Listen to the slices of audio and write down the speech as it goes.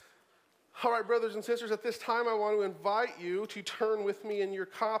All right, brothers and sisters, at this time I want to invite you to turn with me in your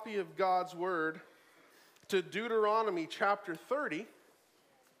copy of God's Word to Deuteronomy chapter 30.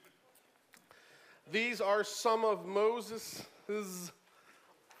 These are some of Moses'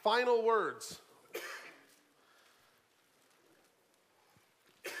 final words.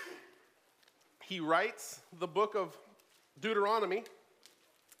 He writes the book of Deuteronomy,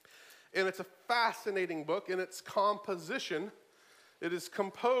 and it's a fascinating book in its composition. It is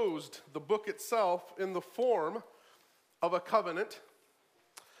composed, the book itself, in the form of a covenant.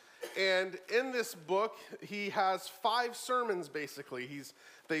 And in this book, he has 5 sermons, basically.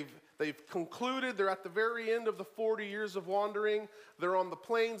 They've concluded. They're at the very end of the 40 years of wandering. They're on the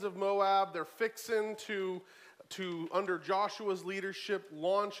plains of Moab. They're fixing to under Joshua's leadership,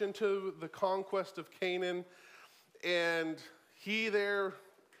 launch into the conquest of Canaan. And he there,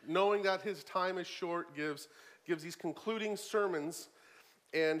 knowing that his time is short, gives these concluding sermons.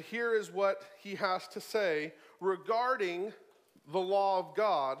 And here is what he has to say regarding the law of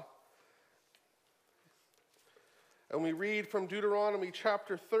God. And we read from Deuteronomy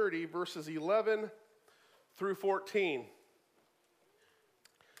chapter 30, verses 11 through 14.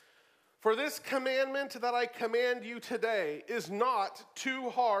 For this commandment that I command you today is not too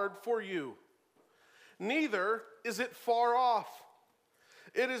hard for you, neither is it far off.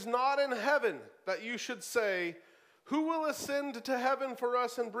 It is not in heaven that you should say, who will ascend to heaven for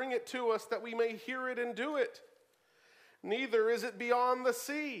us and bring it to us that we may hear it and do it? Neither is it beyond the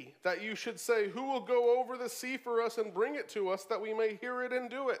sea that you should say, who will go over the sea for us and bring it to us that we may hear it and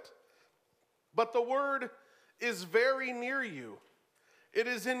do it? But the word is very near you. It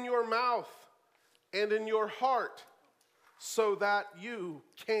is in your mouth and in your heart, so that you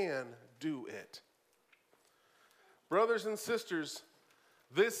can do it. Brothers and sisters,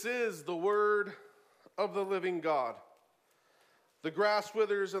 this is the word of the living God. The grass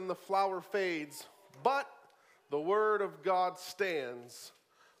withers and the flower fades, but the word of God stands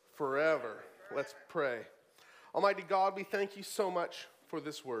forever. Let's pray. Almighty God, we thank you so much for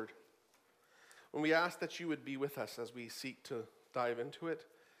this word. And we ask that you would be with us as we seek to dive into it,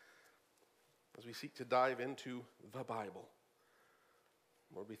 as we seek to dive into the Bible.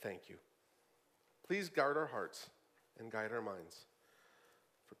 Lord, we thank you. Please guard our hearts and guide our minds.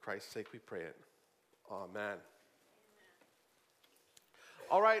 For Christ's sake we pray it. Amen.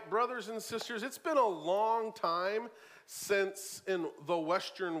 All right, brothers and sisters, it's been a long time since in the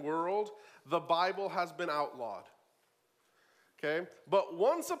Western world the Bible has been outlawed. Okay? But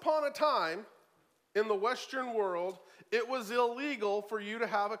once upon a time in the Western world, it was illegal for you to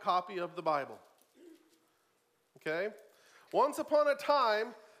have a copy of the Bible. Okay? Once upon a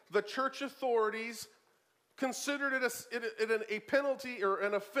time, the church authorities considered it a penalty or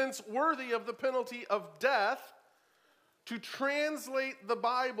an offense worthy of the penalty of death to translate the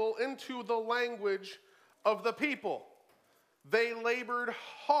Bible into the language of the people. They labored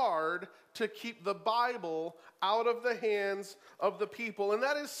hard to keep the Bible out of the hands of the people. And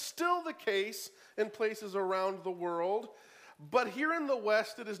that is still the case in places around the world. But here in the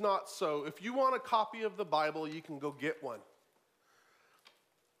West, it is not so. If you want a copy of the Bible, you can go get one.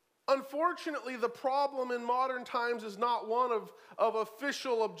 Unfortunately, the problem in modern times is not one of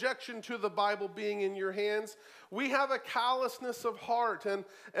official objection to the Bible being in your hands. We have a callousness of heart and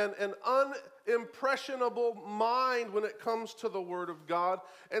an unimpressionable mind when it comes to the Word of God.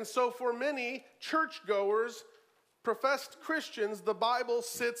 And so for many churchgoers, professed Christians, the Bible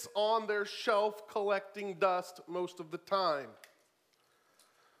sits on their shelf collecting dust most of the time,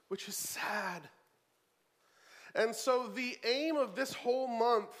 which is sad. And so the aim of this whole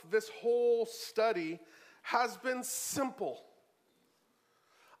month, this whole study, has been simple.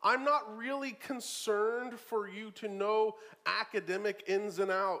 I'm not really concerned for you to know academic ins and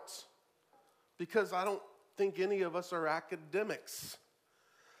outs, because I don't think any of us are academics.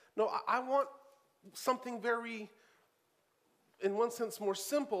 No, I want something very, in one sense, more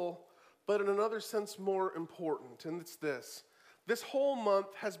simple, but in another sense, more important. And it's this. This whole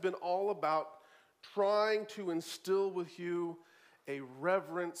month has been all about trying to instill with you a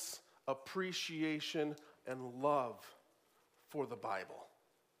reverence, appreciation, and love for the Bible,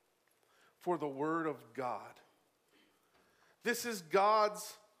 for the Word of God. This is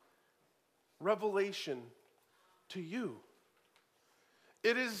God's revelation to you.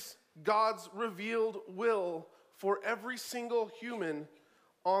 It is God's revealed will for every single human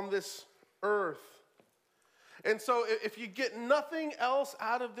on this earth. And so if you get nothing else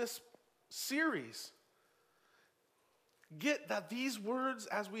out of this series, get that these words,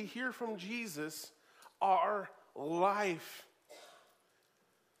 as we hear from Jesus, are life.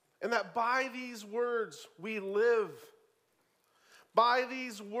 And that by these words we live. By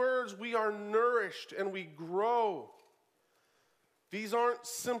these words, we are nourished and we grow. These aren't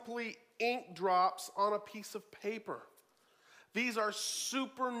simply ink drops on a piece of paper. These are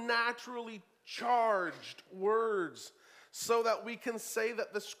supernaturally charged words so that we can say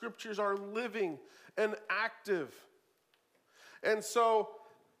that the Scriptures are living and active. And so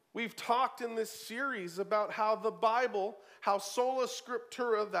we've talked in this series about how the Bible, how Sola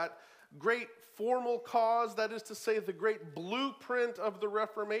Scriptura, that great formal cause, that is to say the great blueprint of the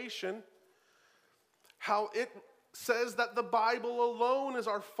Reformation, how it says that the Bible alone is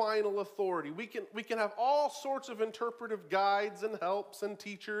our final authority. We can have all sorts of interpretive guides and helps and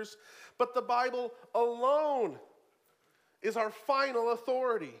teachers, but the Bible alone is our final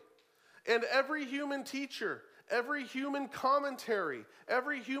authority. And every human teacher, every human commentary,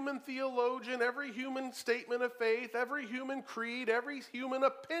 every human theologian, every human statement of faith, every human creed, every human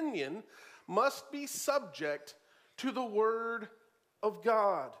opinion must be subject to the Word of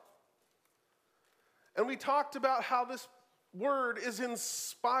God. And we talked about how this Word is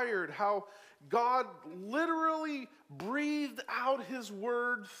inspired, how God literally breathed out His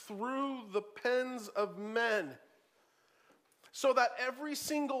Word through the pens of men, so that every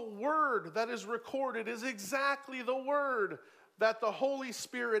single word that is recorded is exactly the word that the Holy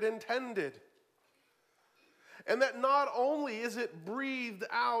Spirit intended. And that not only is it breathed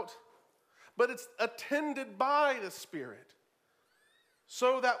out, but it's attended by the Spirit.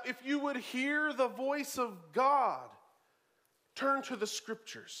 So that if you would hear the voice of God, turn to the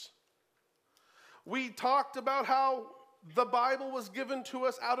Scriptures. We talked about how the Bible was given to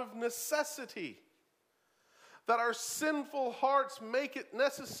us out of necessity, that our sinful hearts make it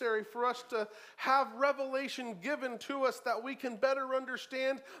necessary for us to have revelation given to us that we can better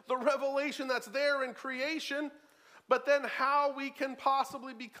understand the revelation that's there in creation, but then how we can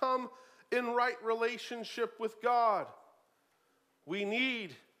possibly become in right relationship with God. We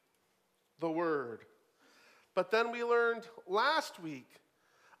need the Word. But then we learned last week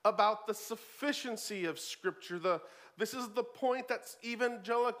about the sufficiency of Scripture. This is the point that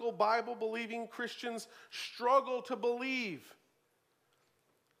evangelical Bible-believing Christians struggle to believe.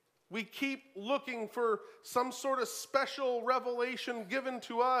 We keep looking for some sort of special revelation given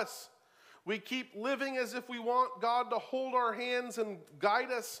to us. We keep living as if we want God to hold our hands and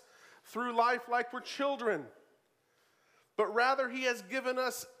guide us through life like we're children. But rather, He has given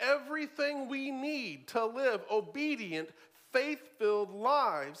us everything we need to live obedient, faith-filled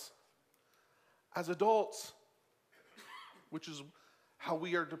lives as adults, which is how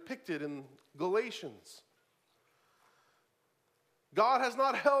we are depicted in Galatians. God has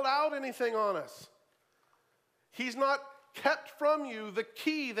not held out anything on us. He's not kept from you the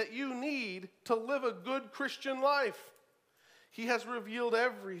key that you need to live a good Christian life. He has revealed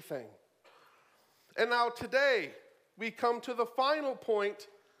everything. And now today, we come to the final point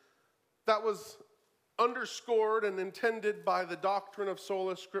that was underscored and intended by the doctrine of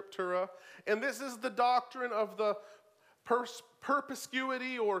Sola Scriptura. And this is the doctrine of the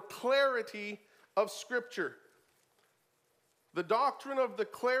perspicuity or clarity of Scripture. The doctrine of the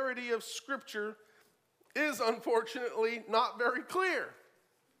clarity of Scripture is unfortunately not very clear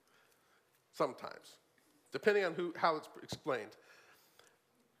sometimes, depending on how it's explained.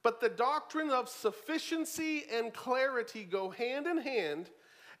 But the doctrine of sufficiency and clarity go hand in hand,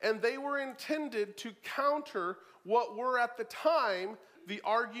 and they were intended to counter what were at the time the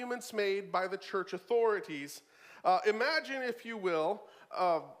arguments made by the church authorities. Imagine, if you will,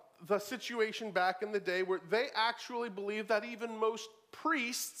 the situation back in the day where they actually believed that even most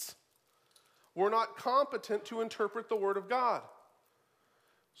priests were not competent to interpret the Word of God.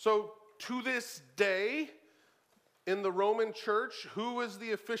 So to this day, in the Roman Church, who is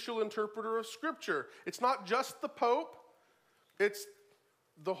the official interpreter of Scripture? It's not just the Pope, it's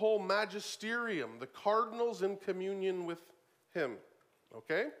the whole magisterium, the cardinals in communion with him,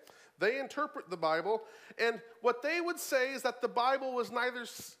 okay? They interpret the Bible, and what they would say is that the Bible was neither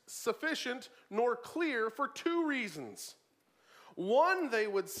sufficient nor clear for two reasons. One, they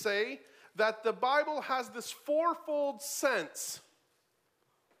would say that the Bible has this fourfold sense.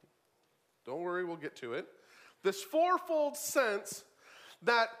 Don't worry, we'll get to it. This fourfold sense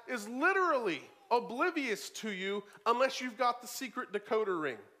that is literally oblivious to you unless you've got the secret decoder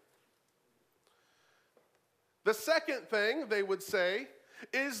ring. The second thing they would say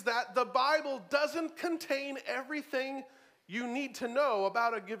is that the Bible doesn't contain everything you need to know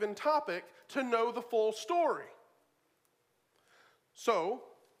about a given topic to know the full story. So,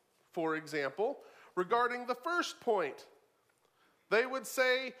 for example, regarding the first point, they would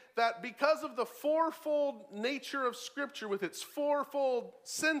say that because of the fourfold nature of Scripture with its fourfold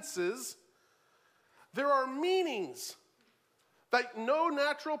senses, there are meanings that no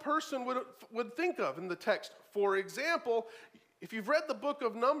natural person would think of in the text. For example, if you've read the book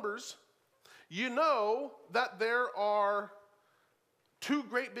of Numbers, you know that there are two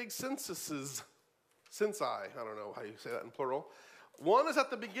great big censuses. Censi, I don't know how you say that in plural. One is at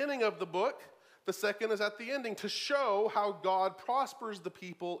the beginning of the book. The second is at the ending, to show how God prospers the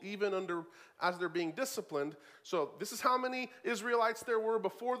people even as they're being disciplined. So this is how many Israelites there were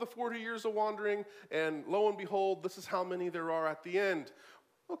before the 40 years of wandering, and lo and behold, this is how many there are at the end.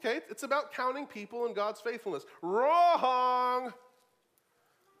 Okay, it's about counting people and God's faithfulness. Wrong!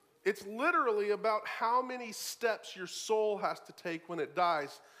 It's literally about how many steps your soul has to take when it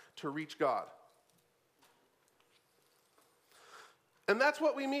dies to reach God. And that's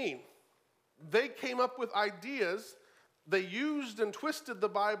what we mean. They came up with ideas. They used and twisted the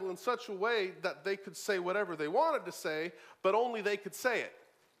Bible in such a way that they could say whatever they wanted to say, but only they could say it.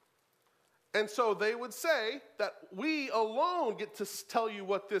 And so they would say that we alone get to tell you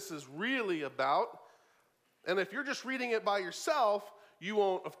what this is really about. And if you're just reading it by yourself, you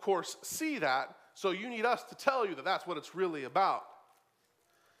won't, of course, see that. So you need us to tell you that that's what it's really about.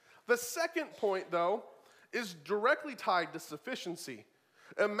 The second point, though, is directly tied to sufficiency.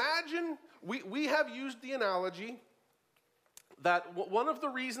 Imagine, we have used the analogy that one of the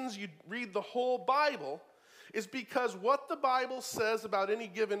reasons you read the whole Bible is because what the Bible says about any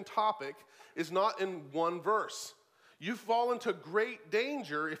given topic is not in one verse. You fall into great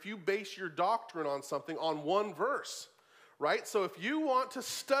danger if you base your doctrine on something on one verse, right? So if you want to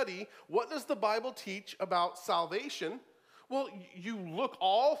study what does the Bible teach about salvation, well, you look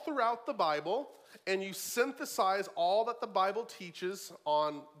all throughout the Bible and you synthesize all that the Bible teaches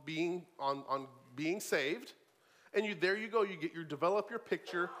on being saved, and there you go. You develop your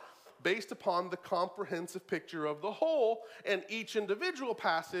picture based upon the comprehensive picture of the whole, and each individual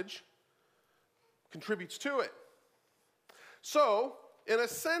passage contributes to it. So, in a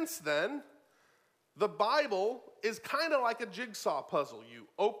sense, then, the Bible is kind of like a jigsaw puzzle. You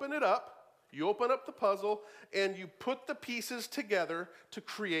open it up. You open up the puzzle, and you put the pieces together to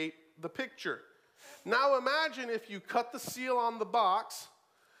create the picture. Now imagine if you cut the seal on the box,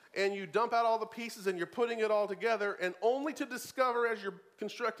 and you dump out all the pieces, and you're putting it all together, and only to discover as you're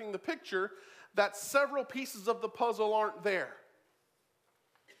constructing the picture that several pieces of the puzzle aren't there.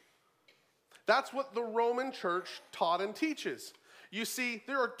 That's what the Roman church taught and teaches. You see,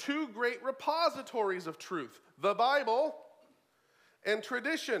 there are two great repositories of truth, the Bible and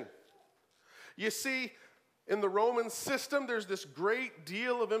tradition. You see, in the Roman system, there's this great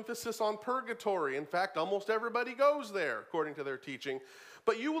deal of emphasis on purgatory. In fact, almost everybody goes there, according to their teaching.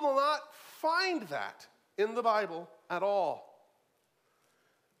 But you will not find that in the Bible at all.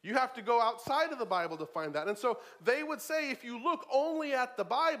 You have to go outside of the Bible to find that. And so they would say if you look only at the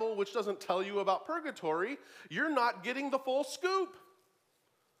Bible, which doesn't tell you about purgatory, you're not getting the full scoop.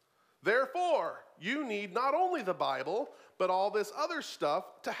 Therefore, you need not only the Bible, but all this other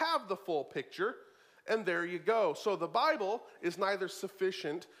stuff to have the full picture. And there you go. So the Bible is neither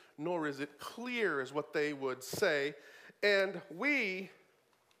sufficient nor is it clear, is what they would say. And we,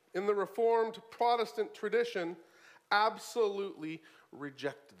 in the Reformed Protestant tradition, absolutely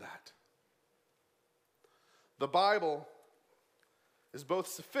reject that. The Bible is both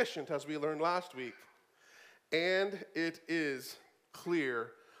sufficient, as we learned last week, and it is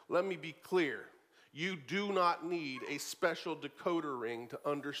clear. Let me be clear. You do not need a special decoder ring to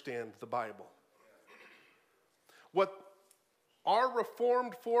understand the Bible. What our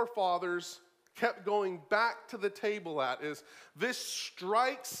Reformed forefathers kept going back to the table at is this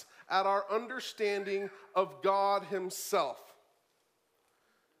strikes at our understanding of God himself.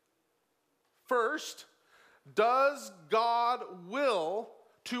 First, does God will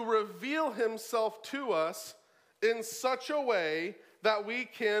to reveal himself to us in such a way that we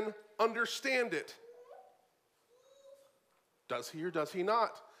can understand it? Does he or does he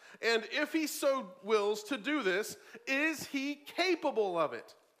not? And if he so wills to do this, is he capable of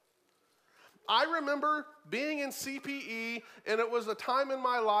it? I remember being in CPE, and it was a time in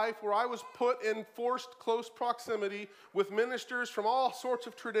my life where I was put in forced close proximity with ministers from all sorts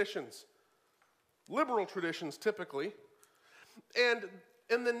of traditions, liberal traditions typically. And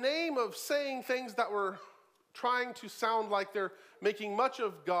in the name of saying things that were trying to sound like they're making much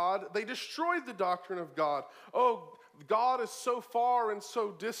of God, they destroyed the doctrine of God. Oh, God is so far and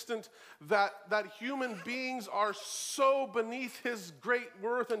so distant that human beings are so beneath his great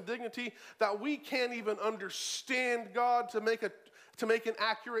worth and dignity that we can't even understand God to make an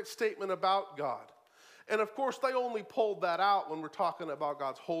accurate statement about God. And of course, they only pulled that out when we're talking about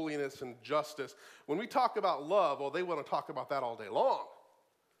God's holiness and justice. When we talk about love, well, they want to talk about that all day long.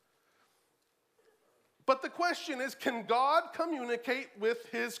 But the question is, can God communicate with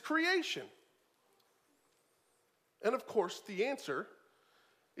his creation? And of course, the answer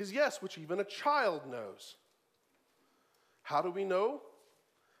is yes, which even a child knows. How do we know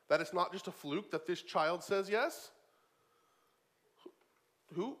that it's not just a fluke that this child says yes?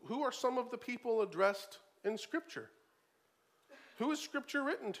 Who are some of the people addressed in Scripture? Who is Scripture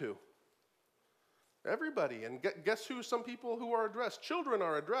written to? Everybody. And guess who some people who are addressed? Children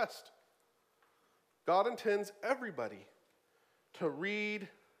are addressed. God intends everybody to read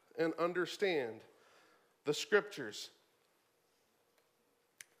and understand the Scriptures.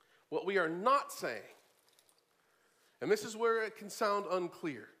 What we are not saying, and this is where it can sound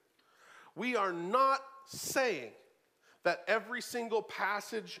unclear, we are not saying that every single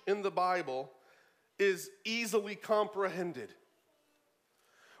passage in the Bible is easily comprehended.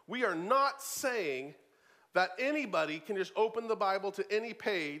 We are not saying that anybody can just open the Bible to any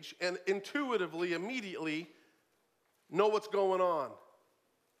page and intuitively, immediately know what's going on.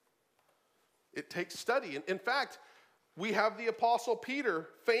 It takes study. In fact, we have the Apostle Peter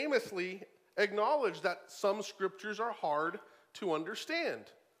famously acknowledge that some scriptures are hard to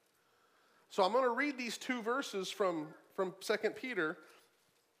understand. So I'm going to read these two verses from 2 Peter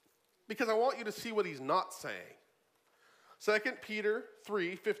because I want you to see what he's not saying. 2 Peter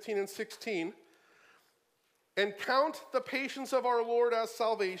 3:15 and 16. And count the patience of our Lord as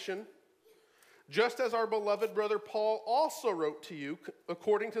salvation, just as our beloved brother Paul also wrote to you,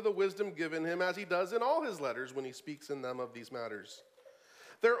 according to the wisdom given him, as he does in all his letters when he speaks in them of these matters.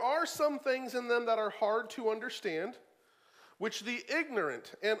 There are some things in them that are hard to understand, which the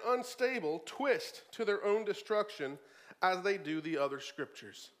ignorant and unstable twist to their own destruction, as they do the other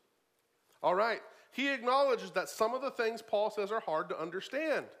scriptures. All right, he acknowledges that some of the things Paul says are hard to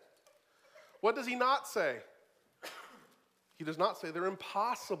understand. What does he not say? He does not say they're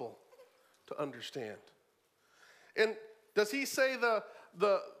impossible to understand. And does he say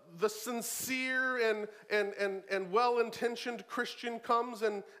the sincere and well-intentioned Christian comes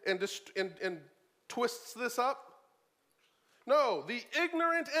and twists this up? No, the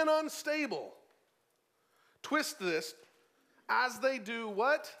ignorant and unstable twist this as they do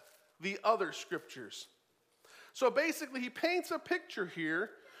what? The other scriptures. So basically he paints a picture here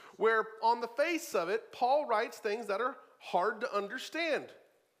where on the face of it, Paul writes things that are hard to understand.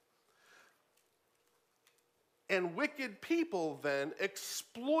 And wicked people then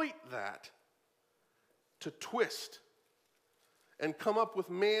exploit that to twist and come up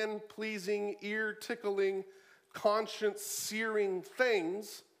with man-pleasing, ear-tickling, conscience-searing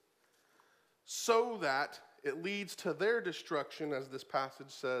things so that it leads to their destruction, as this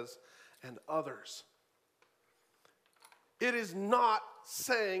passage says, and others. It is not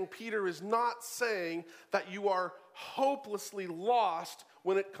saying, Peter is not saying that you are hopelessly lost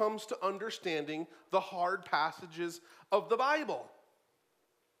when it comes to understanding the hard passages of the Bible.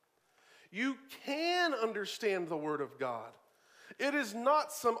 You can understand the Word of God. It is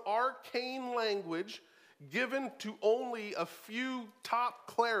not some arcane language given to only a few top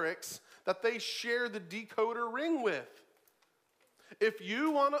clerics that they share the decoder ring with. If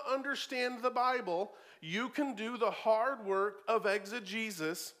you want to understand the Bible, you can do the hard work of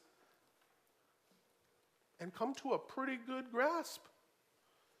exegesis and come to a pretty good grasp.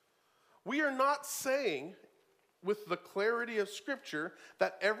 We are not saying, with the clarity of Scripture,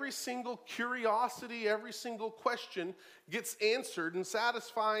 that every single curiosity, every single question gets answered and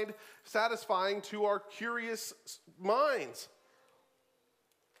satisfying to our curious minds.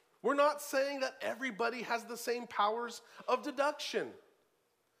 We're not saying that everybody has the same powers of deduction.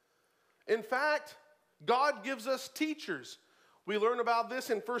 In fact, God gives us teachers. We learn about this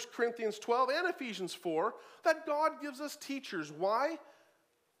in 1 Corinthians 12 and Ephesians 4, that God gives us teachers. Why?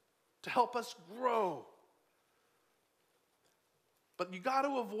 To help us grow. But you got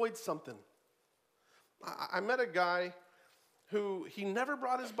to avoid something. I met a guy who, he never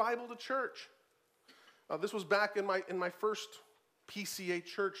brought his Bible to church. This was back in my first PCA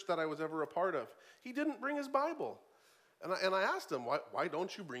church that I was ever a part of. He didn't bring his Bible. And I asked him, why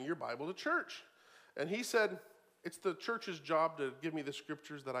don't you bring your Bible to church? And he said, it's the church's job to give me the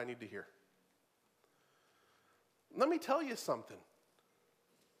scriptures that I need to hear. Let me tell you something.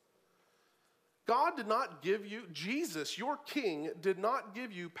 God did not give you, Jesus, your King, did not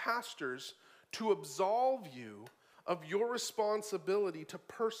give you pastors to absolve you of your responsibility to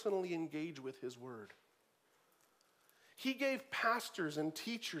personally engage with his word. He gave pastors and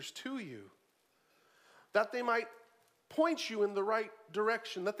teachers to you that they might point you in the right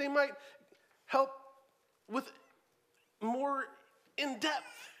direction, that they might help with more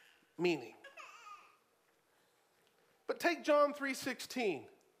in-depth meaning. But take John 3:16.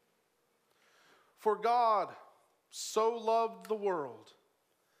 For God so loved the world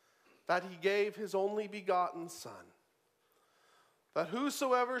that he gave his only begotten Son, that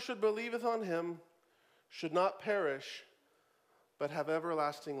whosoever should believeth on him should not perish, but have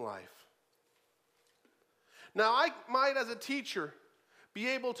everlasting life. Now, I might, as a teacher, be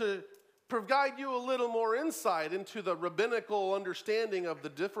able to provide you a little more insight into the rabbinical understanding of the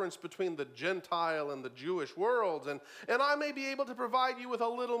difference between the Gentile and the Jewish worlds. And I may be able to provide you with a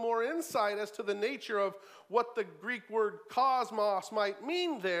little more insight as to the nature of what the Greek word cosmos might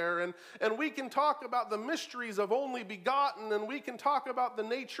mean there. And we can talk about the mysteries of only begotten, and we can talk about the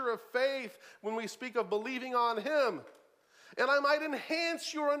nature of faith when we speak of believing on him. And I might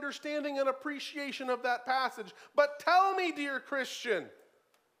enhance your understanding and appreciation of that passage. But tell me, dear Christian,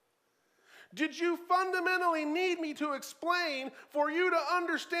 did you fundamentally need me to explain for you to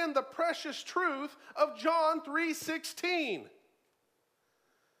understand the precious truth of John 3:16?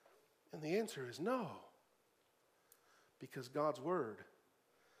 And the answer is no, because God's word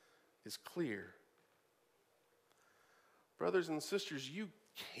is clear. Brothers and sisters, you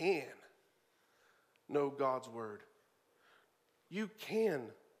can know God's word. You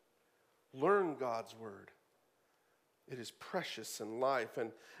can learn God's word. It is precious in life.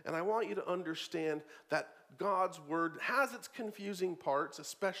 And I want you to understand that God's word has its confusing parts,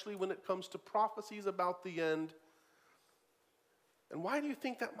 especially when it comes to prophecies about the end. And why do you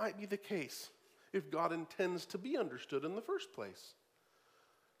think that might be the case if God intends to be understood in the first place?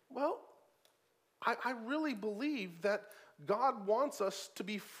 Well, I really believe that God wants us to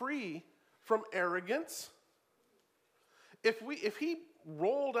be free from arrogance. If he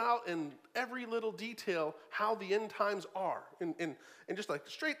rolled out in every little detail how the end times are, in just like a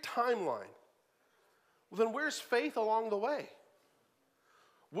straight timeline, well, then where's faith along the way?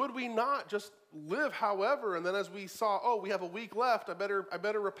 Would we not just live however, and then as we saw, oh, we have a week left, I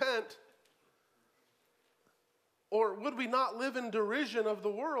better repent? Or would we not live in derision of the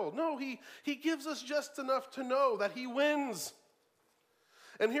world? No, he gives us just enough to know that he wins.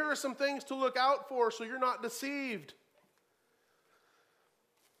 And here are some things to look out for so you're not deceived.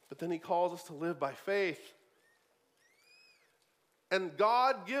 But then he calls us to live by faith. And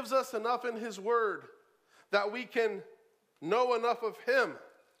God gives us enough in his word that we can know enough of him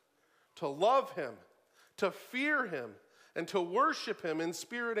to love him, to fear him, and to worship him in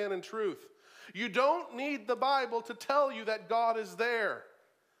spirit and in truth. You don't need the Bible to tell you that God is there.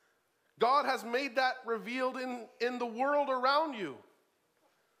 God has made that revealed in the world around you.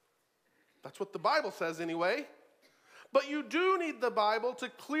 That's what the Bible says anyway. But you do need the Bible to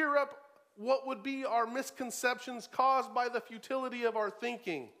clear up what would be our misconceptions caused by the futility of our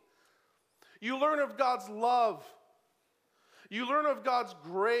thinking. You learn of God's love. You learn of God's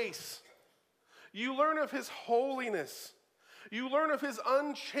grace. You learn of his holiness. You learn of his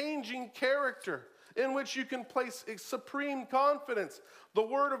unchanging character in which you can place a supreme confidence. The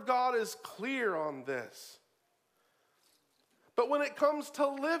Word of God is clear on this. But when it comes to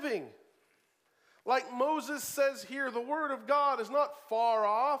living, like Moses says here, the Word of God is not far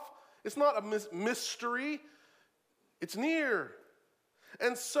off. It's not a mystery. It's near.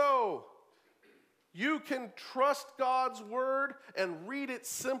 And so, you can trust God's Word and read it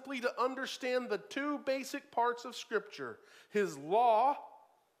simply to understand the two basic parts of Scripture: his law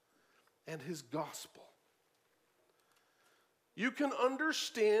and his gospel. You can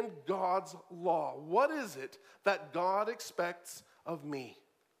understand God's law. What is it that God expects of me?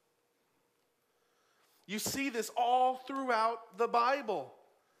 You see this all throughout the Bible.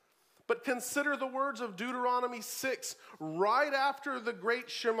 But consider the words of Deuteronomy 6. Right after the great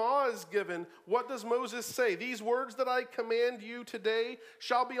Shema is given, what does Moses say? These words that I command you today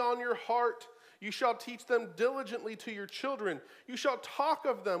shall be on your heart. You shall teach them diligently to your children. You shall talk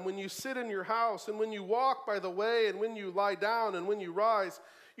of them when you sit in your house, and when you walk by the way, and when you lie down, and when you rise.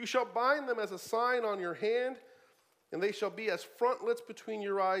 You shall bind them as a sign on your hand, and they shall be as frontlets between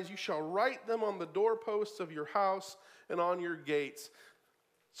your eyes. You shall write them on the doorposts of your house and on your gates.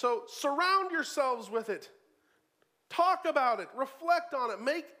 So surround yourselves with it. Talk about it. Reflect on it.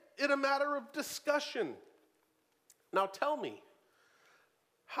 Make it a matter of discussion. Now tell me,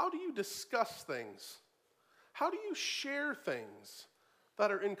 how do you discuss things? How do you share things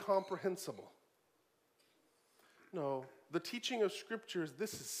that are incomprehensible? No, the teaching of Scripture is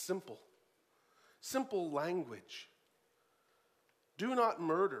this is simple. Simple language. Do not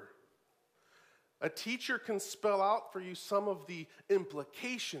murder. A teacher can spell out for you some of the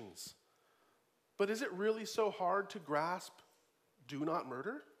implications, but is it really so hard to grasp do not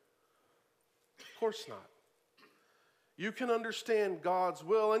murder? Of course not. You can understand God's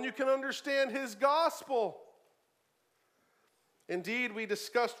will, and you can understand his gospel. Indeed, we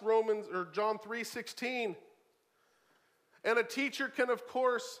discussed John 3:16. And a teacher can, of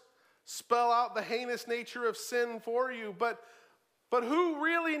course, spell out the heinous nature of sin for you, but who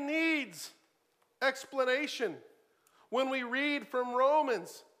really needs explanation when we read from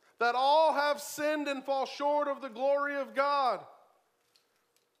Romans that all have sinned and fall short of the glory of God?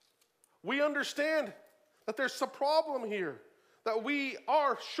 We understand that there's a problem here, that we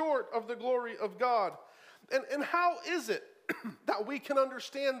are short of the glory of God. And how is it that we can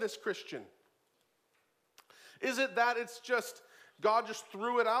understand this, Christian? Is it that it's just God just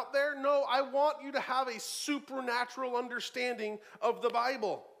threw it out there? No, I want you to have a supernatural understanding of the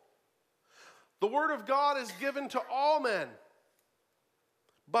Bible. The Word of God is given to all men.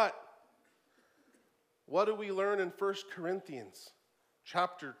 But what do we learn in 1 Corinthians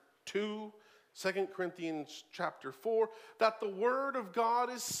chapter 2, 2 Corinthians chapter 4? That the Word of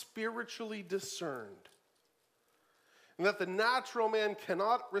God is spiritually discerned. And that the natural man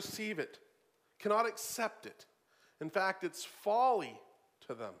cannot receive it, cannot accept it. In fact, it's folly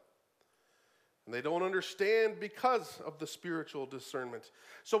to them. And they don't understand because of the spiritual discernment.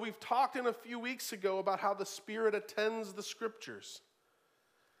 So we've talked in a few weeks ago about how the Spirit attends the Scriptures.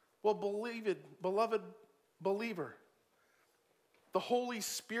 Well, beloved believer, the Holy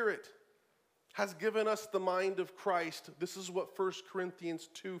Spirit has given us the mind of Christ. This is what 1 Corinthians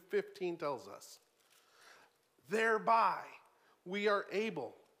 2:15 tells us. Thereby we are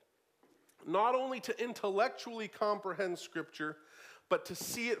able not only to intellectually comprehend Scripture, but to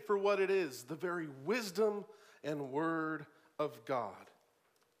see it for what it is, the very wisdom and word of God.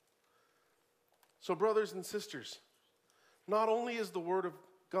 So, brothers and sisters, not only is the Word of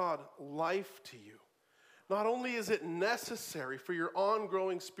God life to you, not only is it necessary for your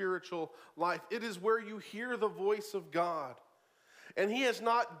ongoing spiritual life, it is where you hear the voice of God. And He has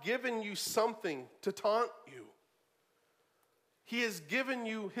not given you something to taunt you. He has given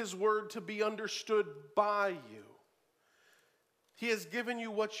you His word to be understood by you. He has given you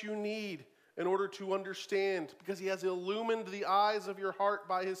what you need in order to understand, because He has illumined the eyes of your heart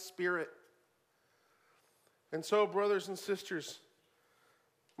by His Spirit. And so, brothers and sisters,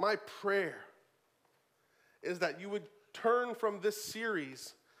 my prayer is that you would turn from this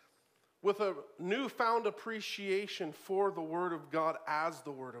series with a newfound appreciation for the Word of God as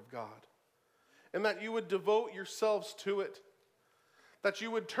the Word of God, and that you would devote yourselves to it, that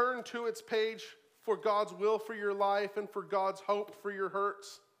you would turn to its page for God's will for your life and for God's hope for your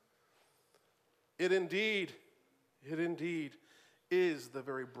hurts. It indeed is the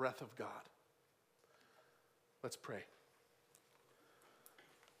very breath of God. Let's pray.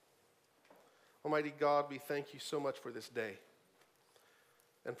 Almighty God, we thank you so much for this day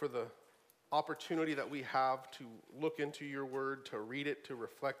and for the opportunity that we have to look into your word, to read it, to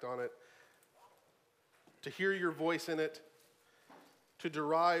reflect on it, to hear your voice in it, to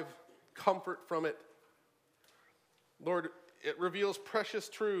derive comfort from it. Lord, it reveals precious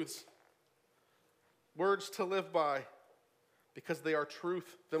truths, words to live by, because they are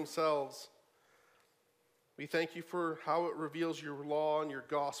truth themselves. We thank you for how it reveals your law and your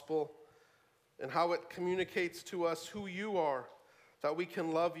gospel, and how it communicates to us who you are, that we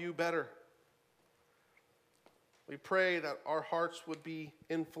can love you better. We pray that our hearts would be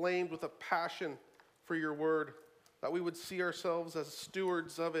inflamed with a passion for your word, that we would see ourselves as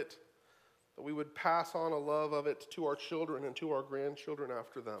stewards of it, that we would pass on a love of it to our children and to our grandchildren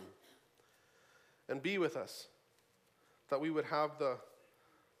after them. And be with us, that we would have the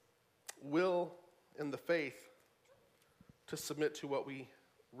will and the faith to submit to what we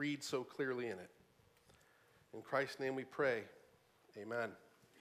read so clearly in it. In Christ's name we pray. Amen.